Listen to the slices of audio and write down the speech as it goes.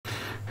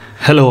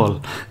Hello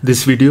all,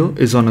 this video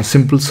is on a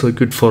simple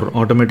circuit for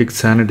automatic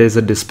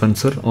sanitizer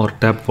dispenser or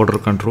tap water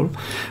control,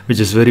 which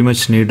is very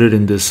much needed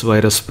in this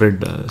virus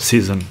spread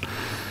season.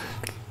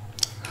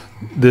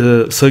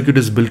 The circuit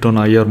is built on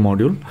IR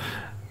module,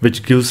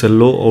 which gives a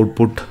low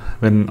output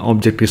when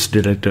object is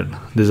detected.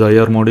 This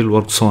IR module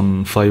works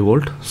on 5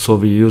 volt, so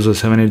we use a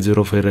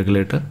 7805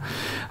 regulator,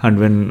 and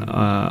when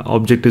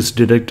object is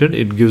detected,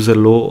 it gives a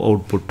low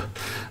output.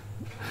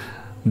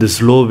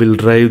 This low will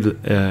drive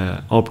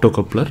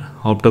optocoupler.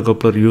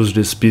 Optocoupler used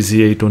is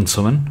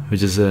PC817,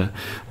 which is a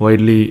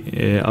widely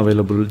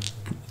available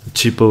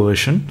cheaper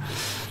version.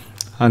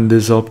 And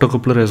this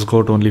optocoupler has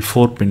got only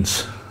 4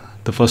 pins.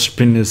 The first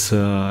pin is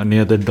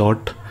near the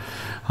dot,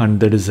 and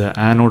that is the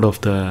anode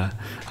of the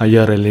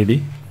IR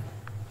LED.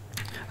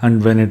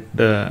 And when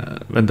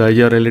the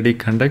IR LED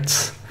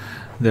conducts,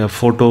 the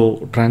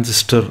photo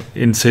transistor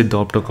inside the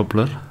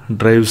optocoupler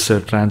drives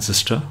a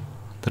transistor.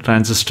 The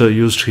transistor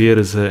used here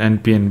is a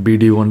NPN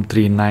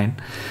BD139,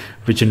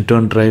 which in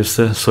turn drives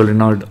a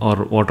solenoid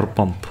or water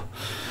pump.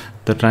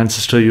 The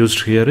transistor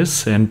used here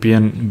is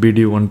NPN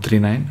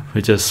BD139,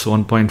 which has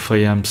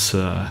 1.5 amps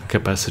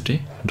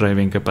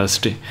driving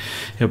capacity.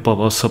 A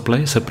power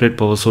supply, separate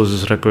power source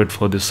is required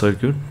for this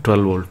circuit,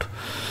 12 volt.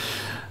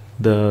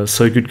 The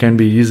circuit can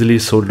be easily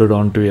soldered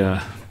onto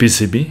a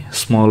PCB,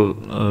 small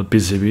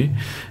PCB,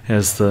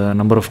 as the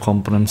number of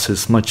components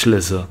is much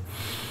lesser.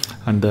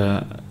 And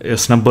a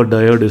snubber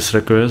diode is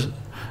required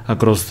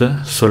across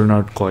the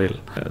solenoid coil.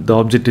 The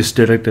object is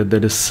detected,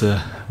 that is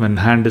when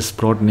hand is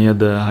brought near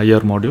the IR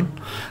module.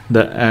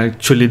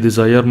 Actually this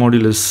IR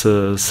module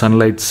is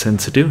sunlight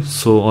sensitive,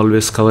 so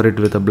always cover it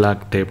with a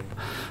black tape.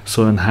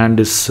 So when hand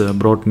is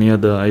brought near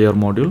the IR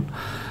module,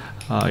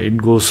 it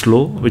goes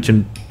slow, which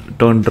in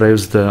turn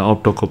drives the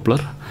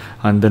optocoupler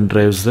and then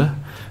drives the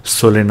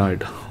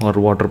solenoid or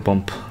water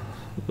pump.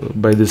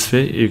 By this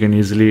way, you can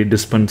easily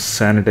dispense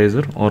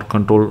sanitizer or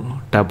control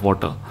tap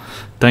water.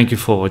 Thank you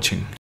for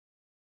watching.